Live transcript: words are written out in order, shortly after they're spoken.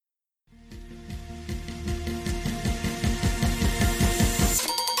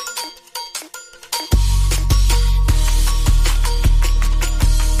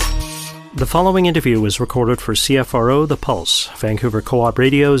The following interview was recorded for CFRO The Pulse, Vancouver Co-op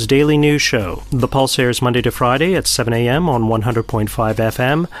Radio's daily news show. The Pulse airs Monday to Friday at 7 a.m. on 100.5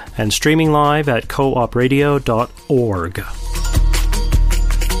 FM and streaming live at coopradio.org.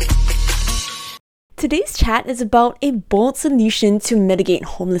 Today's chat is about a bold solution to mitigate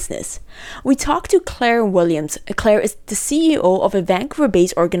homelessness. We talked to Claire Williams. Claire is the CEO of a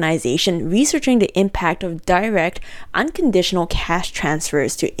Vancouver-based organization researching the impact of direct, unconditional cash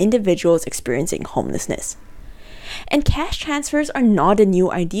transfers to individuals experiencing homelessness. And cash transfers are not a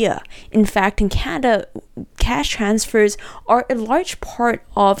new idea. In fact, in Canada, cash transfers are a large part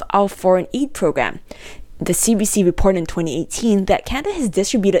of our foreign aid program. The CBC reported in 2018 that Canada has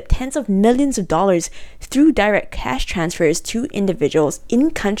distributed tens of millions of dollars through direct cash transfers to individuals in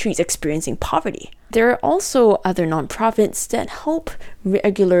countries experiencing poverty. There are also other nonprofits that help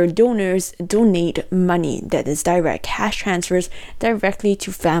regular donors donate money, that is direct cash transfers, directly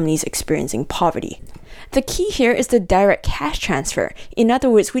to families experiencing poverty. The key here is the direct cash transfer. In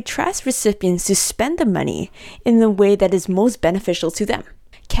other words, we trust recipients to spend the money in the way that is most beneficial to them.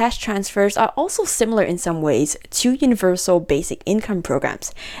 Cash transfers are also similar in some ways to universal basic income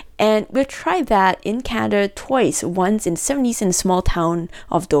programs. And we've tried that in Canada twice, once in the 70s in the small town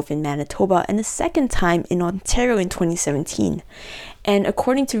of Dauphin, Manitoba, and the second time in Ontario in 2017. And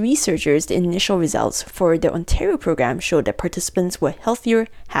according to researchers, the initial results for the Ontario program showed that participants were healthier,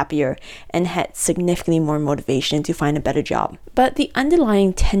 happier, and had significantly more motivation to find a better job. But the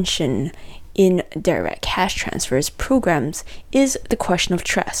underlying tension in direct cash transfers programs is the question of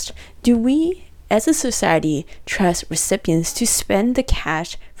trust. Do we, as a society, trust recipients to spend the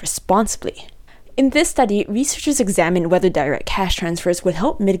cash responsibly? In this study, researchers examined whether direct cash transfers would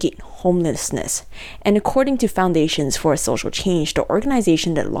help mitigate homelessness. And according to Foundations for Social Change, the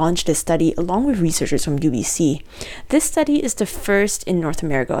organization that launched this study along with researchers from UBC, this study is the first in North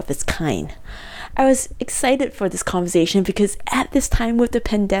America of its kind. I was excited for this conversation because at this time with the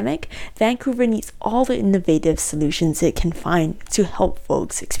pandemic, Vancouver needs all the innovative solutions it can find to help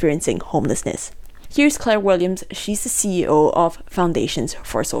folks experiencing homelessness. Here's Claire Williams. She's the CEO of Foundations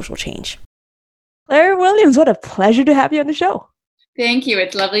for Social Change. Claire Williams, what a pleasure to have you on the show. Thank you.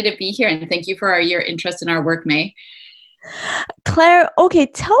 It's lovely to be here, and thank you for your interest in our work, Mei. Claire, okay,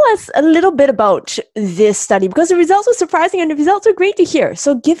 tell us a little bit about this study because the results were surprising and the results are great to hear.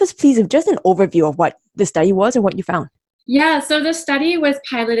 So give us, please, just an overview of what the study was and what you found. Yeah, so the study was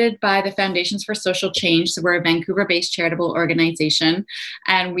piloted by the Foundations for Social Change. So we're a Vancouver-based charitable organization,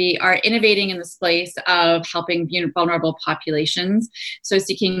 and we are innovating in the space of helping vulnerable populations. So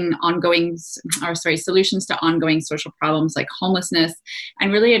seeking solutions to ongoing social problems like homelessness,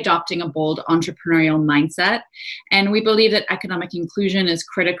 and really adopting a bold entrepreneurial mindset. And we believe that economic inclusion is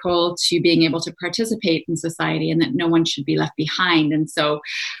critical to being able to participate in society, and that no one should be left behind. And so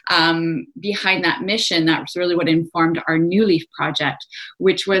behind that mission, that's really what informed our New Leaf project,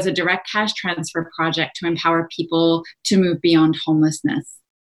 which was a direct cash transfer project to empower people to move beyond homelessness.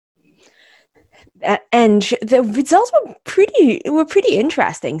 And the results were pretty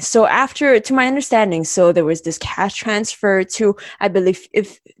interesting. So to my understanding, so there was this cash transfer to, I believe,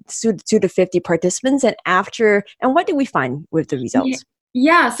 to the 50 participants, and what did we find with the results?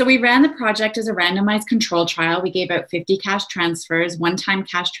 Yeah, so we ran the project as a randomized control trial. We gave out 50 cash transfers, one-time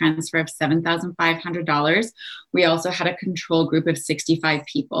cash transfer of $7,500. We also had a control group of 65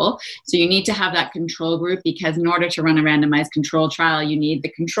 people. So you need to have that control group because in order to run a randomized control trial, you need the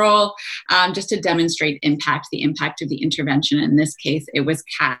control just to demonstrate the impact of the intervention. In this case, it was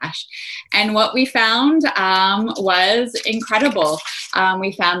cash. And what we found was incredible.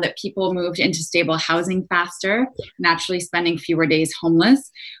 We found that people moved into stable housing faster, naturally spending fewer days homeless.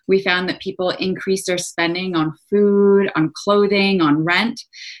 We found that people increased their spending on food, on clothing, on rent,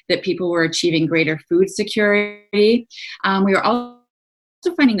 that people were achieving greater food security. We were also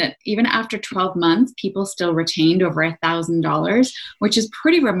finding that even after 12 months, people still retained over $1,000, which is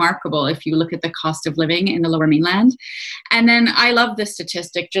pretty remarkable if you look at the cost of living in the Lower Mainland. And then I love this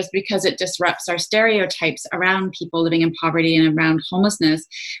statistic just because it disrupts our stereotypes around people living in poverty and around homelessness.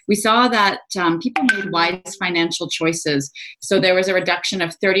 We saw that people made wise financial choices. So there was a reduction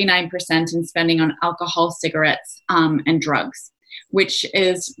of 39% in spending on alcohol, cigarettes, and drugs, which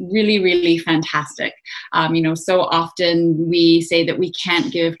is really, really fantastic. So often we say that we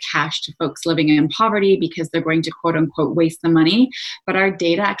can't give cash to folks living in poverty because they're going to quote unquote waste the money, but our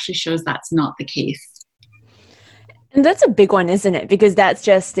data actually shows that's not the case. And that's a big one, isn't it? Because that's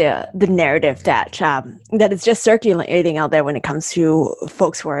just the narrative that is just circulating out there when it comes to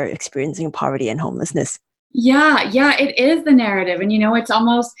folks who are experiencing poverty and homelessness. Yeah, it is the narrative. And,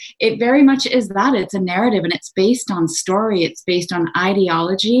 it very much is that. It's a narrative and it's based on story, it's based on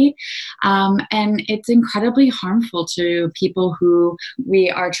ideology. And it's incredibly harmful to people who we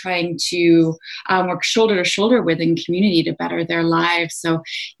are trying to work shoulder to shoulder with in community to better their lives. So,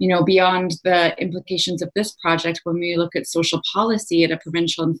 beyond the implications of this project, when we look at social policy at a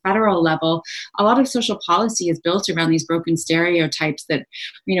provincial and federal level, a lot of social policy is built around these broken stereotypes that,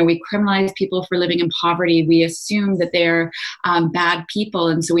 we criminalize people for living in poverty. We assume that they're bad people.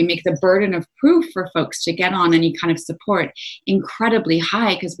 And so we make the burden of proof for folks to get on any kind of support incredibly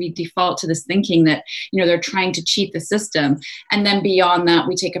high because we default to this thinking that, they're trying to cheat the system. And then beyond that,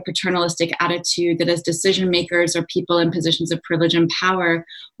 we take a paternalistic attitude that as decision makers or people in positions of privilege and power,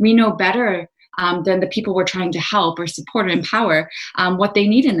 we know better than the people we're trying to help or support or empower what they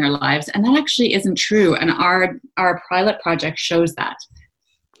need in their lives. And that actually isn't true. And our pilot project shows that.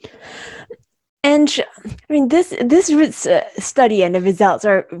 And this study and the results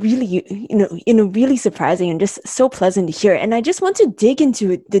are really, really surprising and just so pleasant to hear. And I just want to dig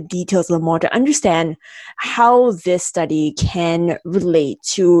into the details a little more to understand how this study can relate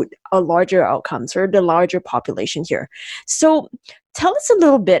to a larger outcomes or the larger population here. So tell us a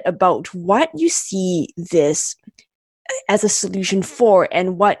little bit about what you see this as a solution for,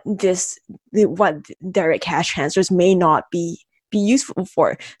 and what direct cash transfers may not be useful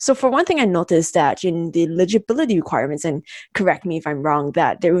for. So for one thing, I noticed that in the eligibility requirements, and correct me if I'm wrong,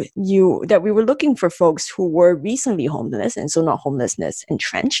 that we were looking for folks who were recently homeless, and so not homelessness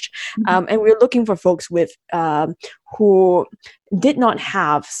entrenched, and we were looking for folks with who did not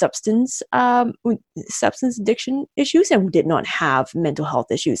have substance addiction issues and did not have mental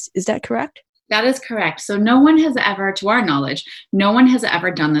health issues. Is that correct? That is correct. So no one has ever, to our knowledge, no one has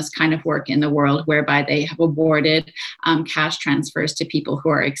ever done this kind of work in the world whereby they have awarded cash transfers to people who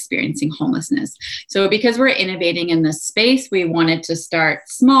are experiencing homelessness. So because we're innovating in this space, we wanted to start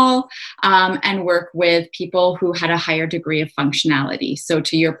small and work with people who had a higher degree of functionality. So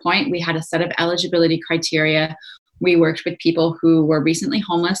to your point, we had a set of eligibility criteria. We worked with people who were recently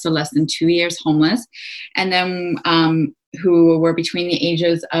homeless, so less than 2 years homeless, and then who were between the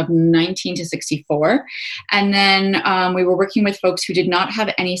ages of 19 to 64. And then we were working with folks who did not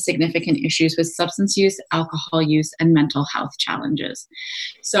have any significant issues with substance use, alcohol use, and mental health challenges.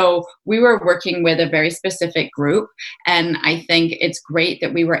 So we were working with a very specific group. And I think it's great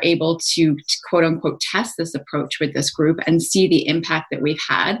that we were able to quote unquote test this approach with this group and see the impact that we've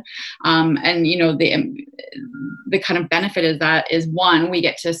had. And the kind of benefit of that is, one, we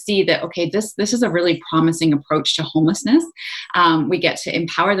get to see that, okay, this is a really promising approach to homelessness. We get to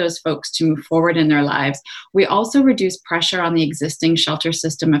empower those folks to move forward in their lives. We also reduce pressure on the existing shelter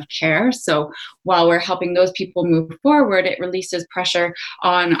system of care. So while we're helping those people move forward, it releases pressure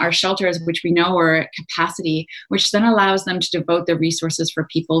on our shelters, which we know are at capacity, which then allows them to devote their resources for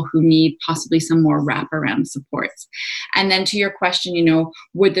people who need possibly some more wraparound supports. And then to your question,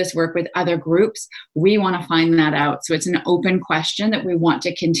 would this work with other groups? We want to find that out. So it's an open question that we want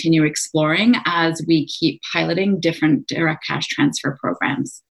to continue exploring as we keep piloting different direct cash transfer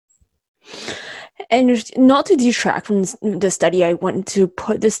programs. And not to detract from the study, I want to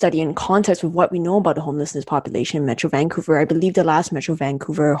put the study in context with what we know about the homelessness population in Metro Vancouver. I believe the last Metro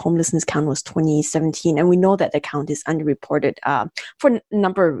Vancouver homelessness count was 2017, and we know that the count is underreported for a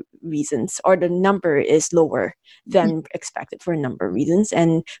number of reasons, or the number is lower than expected for a number of reasons.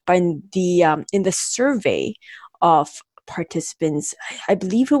 And by the in the survey of participants, I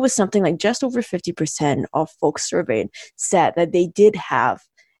believe it was something like just over 50% of folks surveyed said that they did have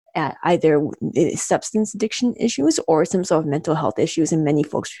either substance addiction issues or some sort of mental health issues, and many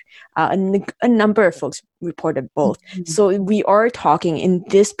folks, a number of folks reported both. Mm-hmm. So we are talking in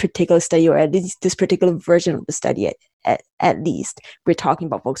this particular study, or at least this particular version of the study, at least, we're talking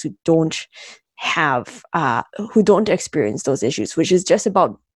about folks who don't have, who don't experience those issues, which is just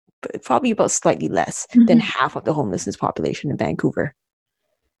probably about slightly less than half of the homelessness population in Vancouver.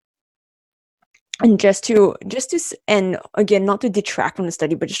 And just to, and again, not to detract from the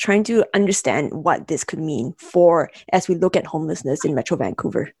study, but just trying to understand what this could mean for, as we look at homelessness in Metro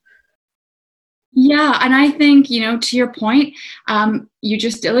Vancouver. Yeah, and I think, to your point, you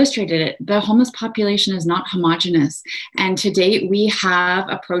just illustrated it. The homeless population is not homogenous. And to date, we have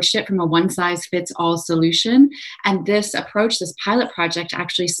approached it from a one-size-fits-all solution. And this approach, this pilot project,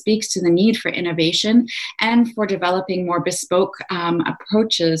 actually speaks to the need for innovation and for developing more bespoke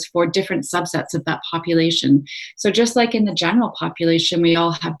approaches for different subsets of that population. So just like in the general population, we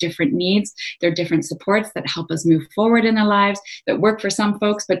all have different needs. There are different supports that help us move forward in our lives, that work for some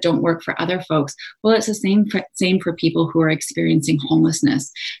folks but don't work for other folks. Well, it's the same for people who are experiencing homelessness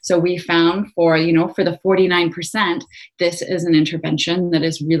homelessness. So we found for the 49%, this is an intervention that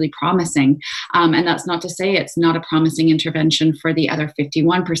is really promising. And that's not to say it's not a promising intervention for the other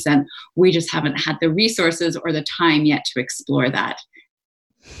 51%. We just haven't had the resources or the time yet to explore that.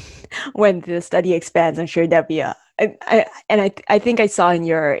 When the study expands, I'm sure there'll be I think I saw in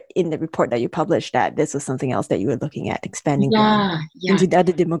the report that you published that this was something else that you were looking at, expanding into the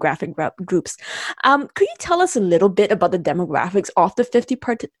other demographic groups. Could you tell us a little bit about the demographics of the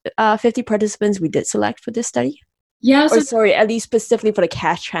 50 participants we did select for this study? Yeah. At least specifically for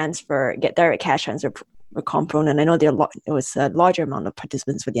the direct cash transfer component. I know there was a larger amount of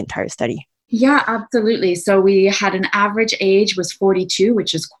participants for the entire study. Yeah, absolutely. So we had an average age was 42,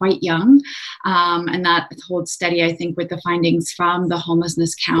 which is quite young. And that holds steady, I think, with the findings from the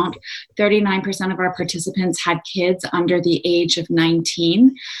homelessness count. 39% of our participants had kids under the age of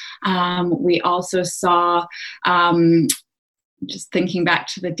 19. We also saw, just thinking back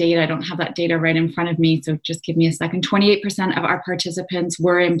to the data, I don't have that data right in front of me, so just give me a second. 28% of our participants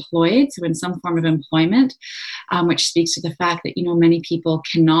were employed, so in some form of employment, which speaks to the fact that, many people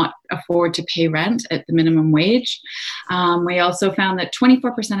cannot afford to pay rent at the minimum wage. We also found that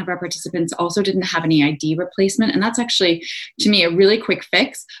 24% of our participants also didn't have any ID replacement, and that's actually, to me, a really quick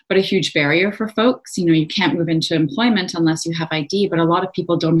fix, but a huge barrier for folks. You can't move into employment unless you have ID, but a lot of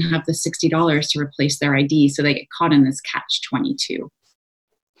people don't have the $60 to replace their ID, so they get caught in this catch-22.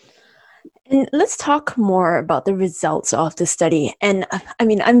 And let's talk more about the results of the study. And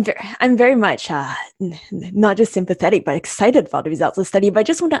I'm very much not just sympathetic, but excited about the results of the study. But I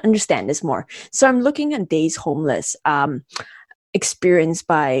just want to understand this more. So I'm looking at days homeless experienced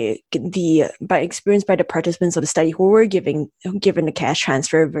by the participants of the study who were given the cash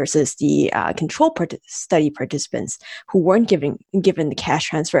transfer versus the control study participants who weren't given the cash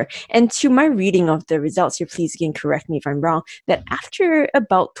transfer. And to my reading of the results here, please again correct me if I'm wrong, that after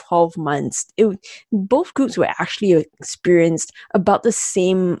about 12 months, both groups were actually experienced about the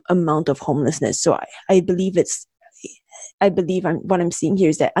same amount of homelessness. So I believe what I'm seeing here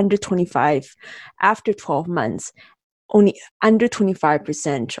is that under 25, after 12 months, only under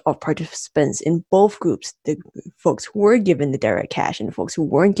 25% of participants in both groups, the folks who were given the direct cash and the folks who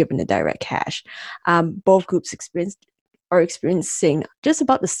weren't given the direct cash, both groups are experiencing just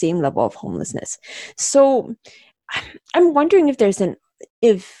about the same level of homelessness. So I'm wondering if there's an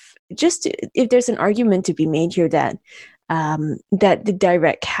argument to be made here that the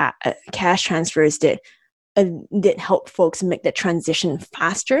direct cash transfers did help folks make the transition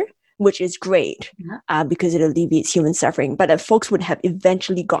faster, which is great because it alleviates human suffering. But folks would have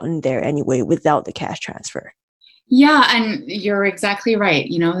eventually gotten there anyway without the cash transfer. Yeah, and you're exactly right.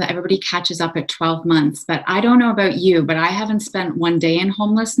 Everybody catches up at 12 months, but I don't know about you, but I haven't spent one day in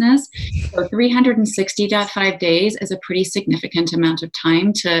homelessness. So 360.5 days is a pretty significant amount of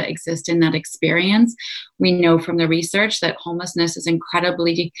time to exist in that experience. We know from the research that homelessness is an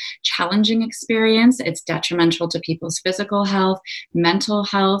incredibly challenging experience. It's detrimental to people's physical health, mental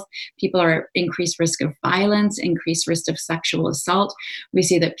health. People are at increased risk of violence, increased risk of sexual assault. We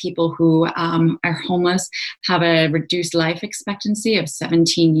see that people who are homeless have a reduced life expectancy of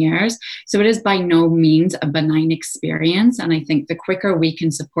 17 years. So it is by no means a benign experience. And I think the quicker we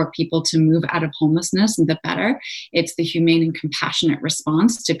can support people to move out of homelessness, the better. It's the humane and compassionate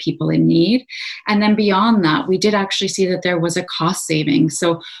response to people in need. And then beyond that, we did actually see that there was a cost saving.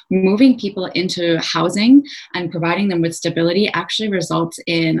 So moving people into housing and providing them with stability actually results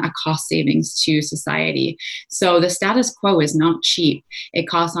in a cost savings to society. So the status quo is not cheap. It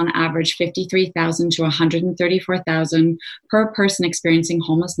costs on average $53,000 to $134,000 per person experiencing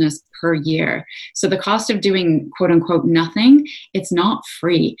homelessness per year. So the cost of doing quote unquote nothing, it's not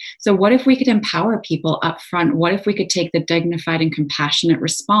free. So what if we could empower people up front? What if we could take the dignified and compassionate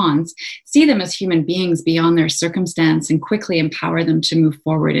response, see them as human beings beyond their circumstance, and quickly empower them to move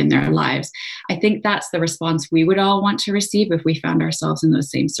forward in their lives? I think that's the response we would all want to receive if we found ourselves in those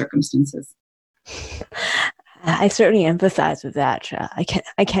same circumstances. I certainly empathize with that.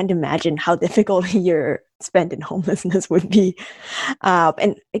 I can't imagine how difficult a year spent in homelessness would be,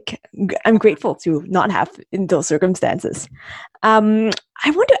 and I'm grateful to not have in those circumstances. I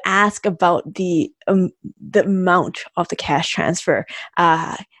want to ask about the amount of the cash transfer.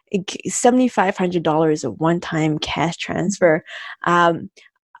 $7,500 a one-time cash transfer. Why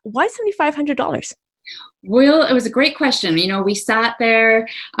 $7,500? Well, it was a great question. We sat there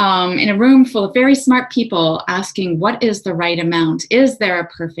in a room full of very smart people asking, what is the right amount? Is there a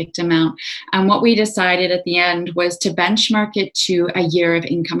perfect amount? And what we decided at the end was to benchmark it to a year of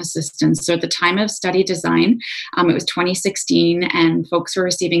income assistance. So at the time of study design, it was 2016, and folks were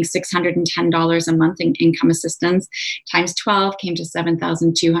receiving $610 a month in income assistance. Times 12 came to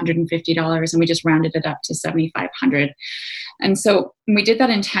 $7,250, and we just rounded it up to $7,500. And so we did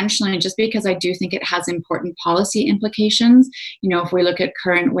that intentionally just because I do think it has important policy implications. If we look at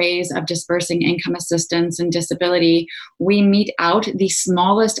current ways of dispersing income assistance and disability, we mete out the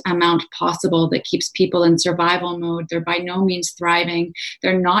smallest amount possible that keeps people in survival mode. They're by no means thriving.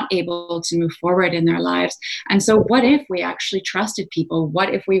 They're not able to move forward in their lives. And so what if we actually trusted people?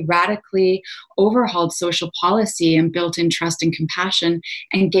 What if we radically overhauled social policy and built in trust and compassion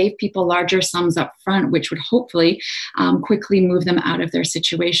and gave people larger sums up front, which would hopefully quickly move them out of their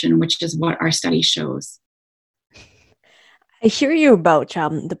situation, which is what our study shows. I hear you about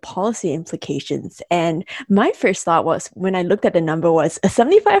the policy implications, and my first thought was, when I looked at the number, was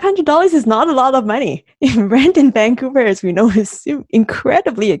 $7,500 is not a lot of money. Rent in Vancouver, as we know, is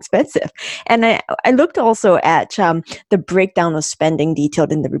incredibly expensive. And I looked also at the breakdown of spending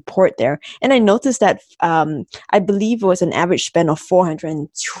detailed in the report there, and I noticed that I believe it was an average spend of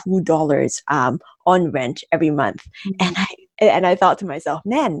 $402 on rent every month. Mm-hmm. And I thought to myself,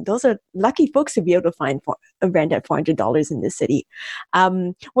 man, those are lucky folks to be able to find a rent at $400 in this city.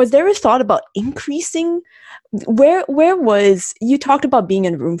 Was there a thought about increasing? Where was, you talked about being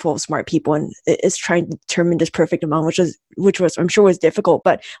in a room full of smart people and is trying to determine this perfect amount, which was I'm sure was difficult.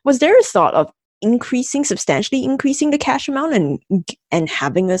 But was there a thought of substantially increasing the cash amount and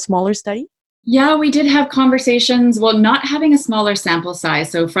having a smaller study? Yeah, we did have conversations. Well, not having a smaller sample size.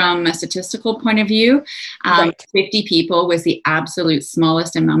 So from a statistical point of view, right. 50 people was the absolute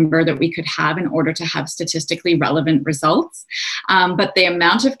smallest number that we could have in order to have statistically relevant results. But the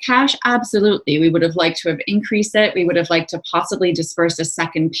amount of cash, absolutely. We would have liked to have increased it. We would have liked to possibly disperse a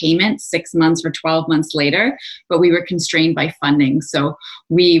second payment 6 months or 12 months later, but we were constrained by funding. So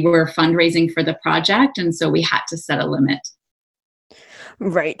we were fundraising for the project, and so we had to set a limit.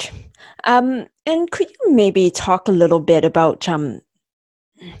 Right. And could you maybe talk a little bit about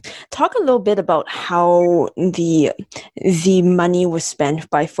how the money was spent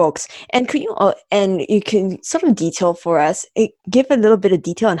by folks, and you can sort of detail for us, give a little bit of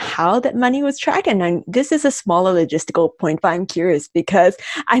detail on how that money was tracked. And this is a smaller logistical point, but I'm curious because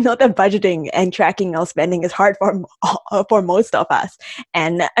I know that budgeting and tracking our spending is hard for most of us,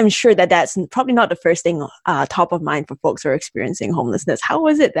 and I'm sure that that's probably not the first thing top of mind for folks who are experiencing homelessness. How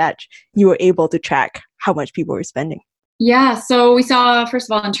was it that you were able to track how much people were spending? Yeah, so we saw, first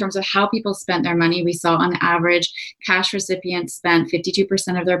of all, in terms of how people spent their money, we saw on average cash recipients spent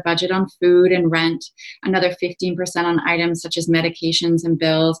 52% of their budget on food and rent, another 15% on items such as medications and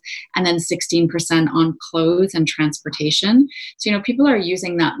bills, and then 16% on clothes and transportation. So, people are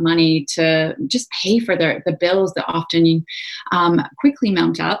using that money to just pay for the bills that often quickly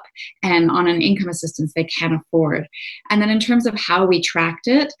mount up, and on an income assistance they can't afford. And then in terms of how we tracked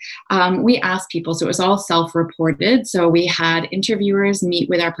it, we asked people, so it was all self-reported. So we had interviewers meet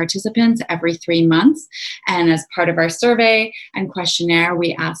with our participants every 3 months. And as part of our survey and questionnaire,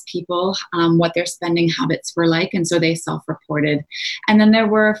 we asked people what their spending habits were like. And so they self-reported. And then there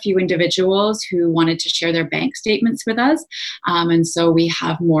were a few individuals who wanted to share their bank statements with us. And so we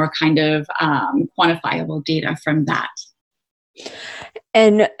have more kind of quantifiable data from that.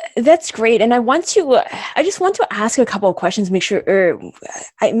 And that's great. And I just want to ask a couple of questions, make sure I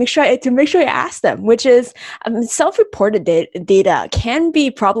ask them, which is self-reported data can be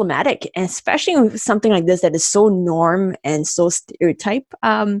problematic, especially with something like this that is so norm and so stereotype.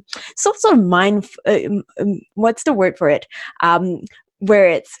 So sort of what's the word for it?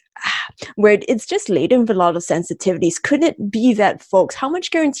 Where it's just laden with a lot of sensitivities. Could it be that folks, how much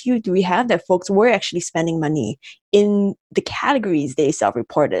guarantee do we have that folks were actually spending money in the categories they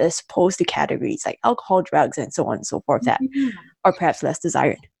self-reported as opposed to categories like alcohol, drugs, and so on and so forth that are perhaps less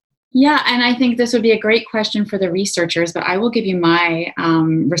desired? Yeah, and I think this would be a great question for the researchers, but I will give you my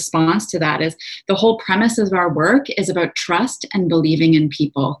response to that is the whole premise of our work is about trust and believing in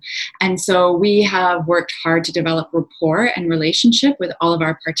people. And so we have worked hard to develop rapport and relationship with all of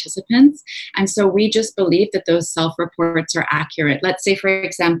our participants. And so we just believe that those self-reports are accurate. Let's say, for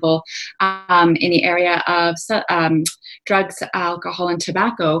example, in the area of drugs, alcohol, and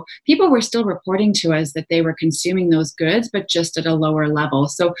tobacco, people were still reporting to us that they were consuming those goods, but just at a lower level.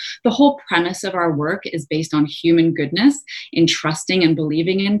 So the whole premise of our work is based on human goodness, in trusting and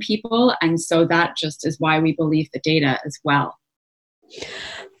believing in people. And so that just is why we believe the data as well.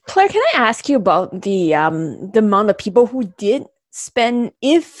 Claire, can I ask you about the amount of people who did spend,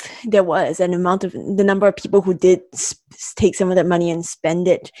 if there was an amount of the number of people who did take some of that money and spend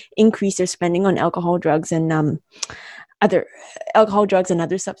it, increase their spending on alcohol, drugs, and other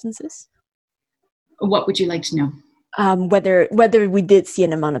substances? What would you like to know? Whether we did see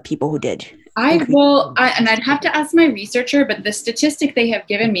an amount of people who did. I'd have to ask my researcher, but the statistic they have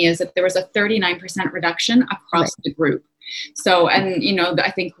given me is that there was a 39% reduction across the group. So, and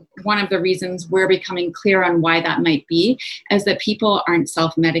I think one of the reasons we're becoming clear on why that might be is that people aren't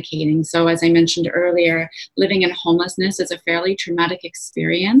self-medicating. So as I mentioned earlier, living in homelessness is a fairly traumatic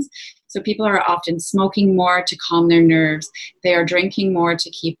experience. So people are often smoking more to calm their nerves. They are drinking more to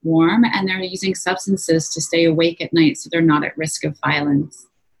keep warm, and they're using substances to stay awake at night so they're not at risk of violence.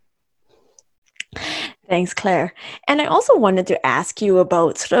 Thanks, Claire. And I also wanted to ask you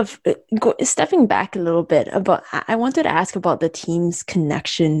about stepping back a little bit I wanted to ask about the team's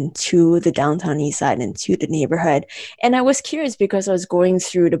connection to the downtown east side and to the neighborhood. And I was curious because I was going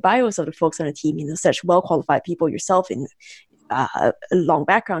through the bios of the folks on the team, such well-qualified people, yourself in a long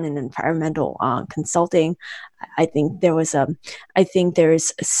background in environmental consulting. I think there was I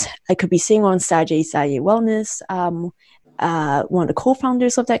could be seeing on Sajay Wellness, one of the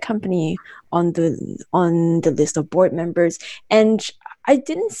co-founders of that company on the list of board members, and I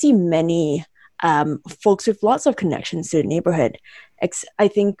didn't see many folks with lots of connections to the neighborhood. I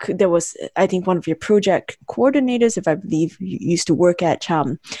think one of your project coordinators, if I believe, used to work at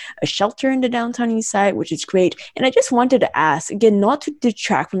a shelter in the downtown east side, which is great. And I just wanted to ask, again, not to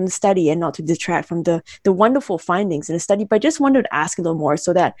detract from the study and not to detract from the wonderful findings in the study, but I just wanted to ask a little more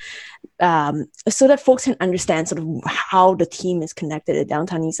so that folks can understand sort of how the team is connected to the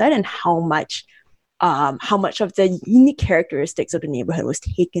downtown east side and how much of the unique characteristics of the neighborhood was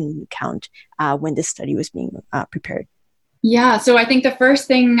taken into account when this study was being prepared. Yeah, so I think the first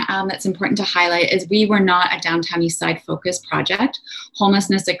thing that's important to highlight is we were not a downtown east side focused project.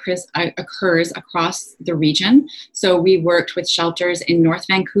 Homelessness occurs across the region. So we worked with shelters in North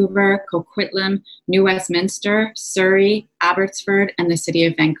Vancouver, Coquitlam, New Westminster, Surrey, Abbotsford, and the city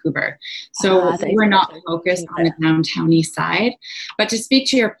of Vancouver. So we were not focused on the downtown east side. But to speak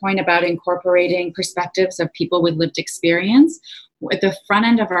to your point about incorporating perspectives of people with lived experience, at the front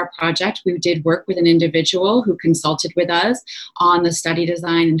end of our project, we did work with an individual who consulted with us on the study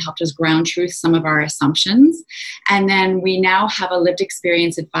design and helped us ground truth some of our assumptions. And then we now have a lived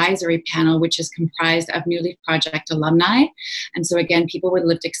experience advisory panel, which is comprised of New Leaf Project alumni. And so again, people with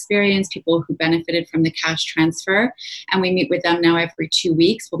lived experience, people who benefited from the cash transfer. And we meet with them now every 2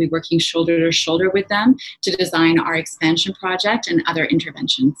 weeks. We'll be working shoulder to shoulder with them to design our expansion project and other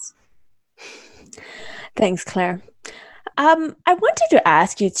interventions. Thanks, Claire. I wanted to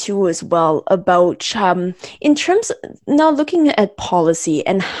ask you too as well about, in terms now looking at policy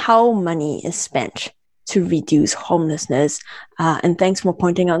and how money is spent to reduce homelessness. And thanks for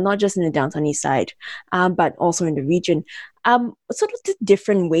pointing out, not just in the downtown east side, but also in the region, sort of the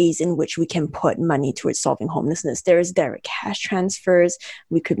different ways in which we can put money towards solving homelessness. There is direct cash transfers.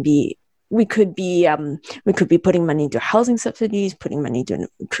 We could be putting money into housing subsidies, putting money into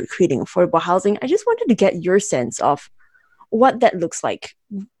creating affordable housing. I just wanted to get your sense of what that looks like,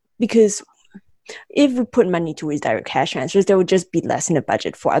 because if we put money towards direct cash transfers, there would just be less in the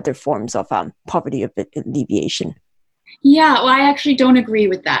budget for other forms of poverty alleviation. Yeah, well, I actually don't agree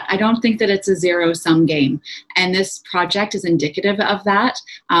with that. I don't think that it's a zero-sum game. And this project is indicative of that.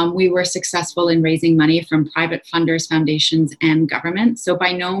 We were successful in raising money from private funders, foundations, and government. So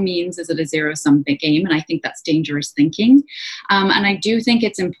by no means is it a zero-sum game. And I think that's dangerous thinking. And I do think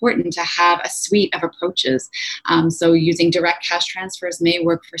it's important to have a suite of approaches. So using direct cash transfers may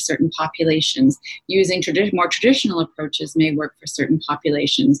work for certain populations. Using more traditional approaches may work for certain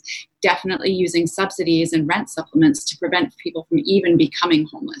populations. Definitely using subsidies and rent supplements to prevent people from even becoming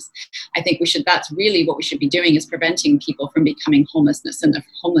homeless. I think that's really what we should be doing, is preventing people from becoming homeless in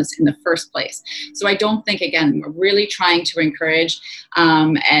the first place. So I don't think, again, we're really trying to encourage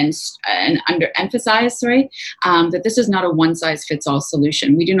and underemphasize, that this is not a one-size-fits-all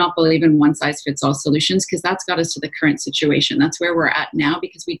solution. We do not believe in one-size-fits-all solutions, because that's got us to the current situation. That's where we're at now,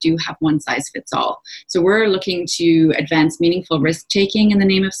 because we do have one-size-fits-all. So we're looking to advance meaningful risk-taking in the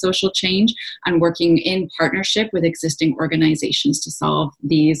name of social change and working in partnership with existing organizations to solve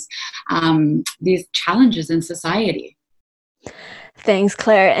these challenges in society. Thanks,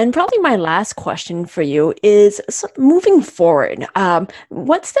 Claire. And probably my last question for you is, moving forward,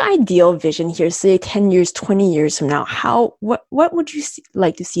 what's the ideal vision here, say 10 years, 20 years from now? What would you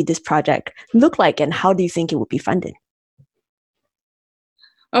like to see this project look like, and how do you think it would be funded?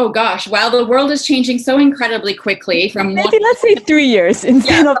 Oh gosh, well, the world is changing so incredibly quickly from let's say 3 years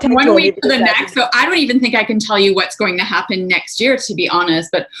instead of 10 one week to the next. So I don't even think I can tell you what's going to happen next year, to be honest.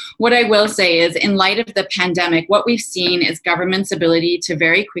 But what I will say is, in light of the pandemic, what we've seen is government's ability to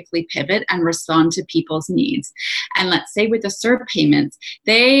very quickly pivot and respond to people's needs. And let's say with the CERB payments,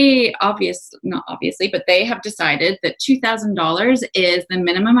 they not obviously, but they have decided that $2,000 is the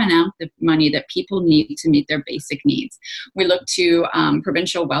minimum amount of money that people need to meet their basic needs. We look to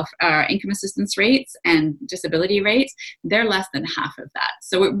provincial income assistance rates and disability rates, they're less than half of that.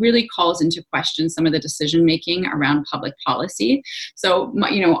 So it really calls into question some of the decision making around public policy. So,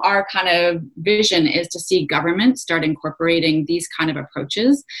 our kind of vision is to see government start incorporating these kind of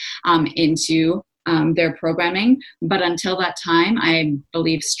approaches into their programming. But until that time, I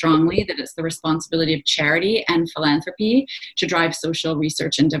believe strongly that it's the responsibility of charity and philanthropy to drive social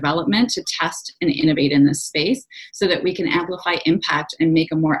research and development, to test and innovate in this space so that we can amplify impact and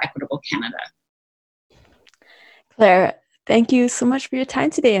make a more equitable Canada. Claire, thank you so much for your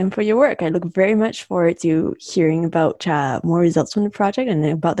time today and for your work. I look very much forward to hearing about more results from the project and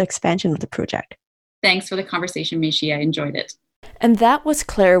about the expansion of the project. Thanks for the conversation, Mei Xi. I enjoyed it. And that was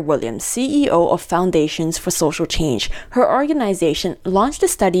Claire Williams, CEO of Foundations for Social Change. Her organization launched a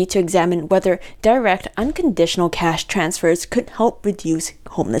study to examine whether direct, unconditional cash transfers could help reduce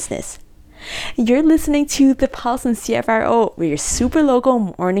homelessness. You're listening to The Pulse on CFRO, with your super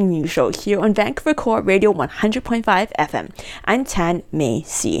local morning news show here on Vancouver Co-op Radio 100.5 FM. I'm Tan Mei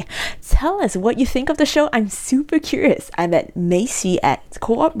Xi. Tell us what you think of the show. I'm super curious. I'm at Mei Xi at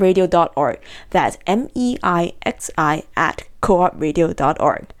coopradio.org. That's MEIXI at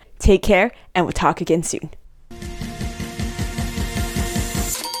coopradio.org. Take care, and we'll talk again soon.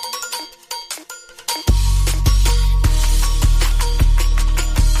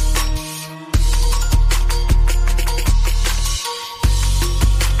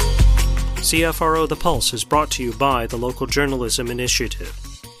 CFRO The Pulse is brought to you by the Local Journalism Initiative,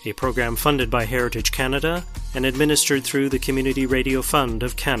 a program funded by Heritage Canada and administered through the Community Radio Fund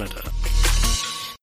of Canada.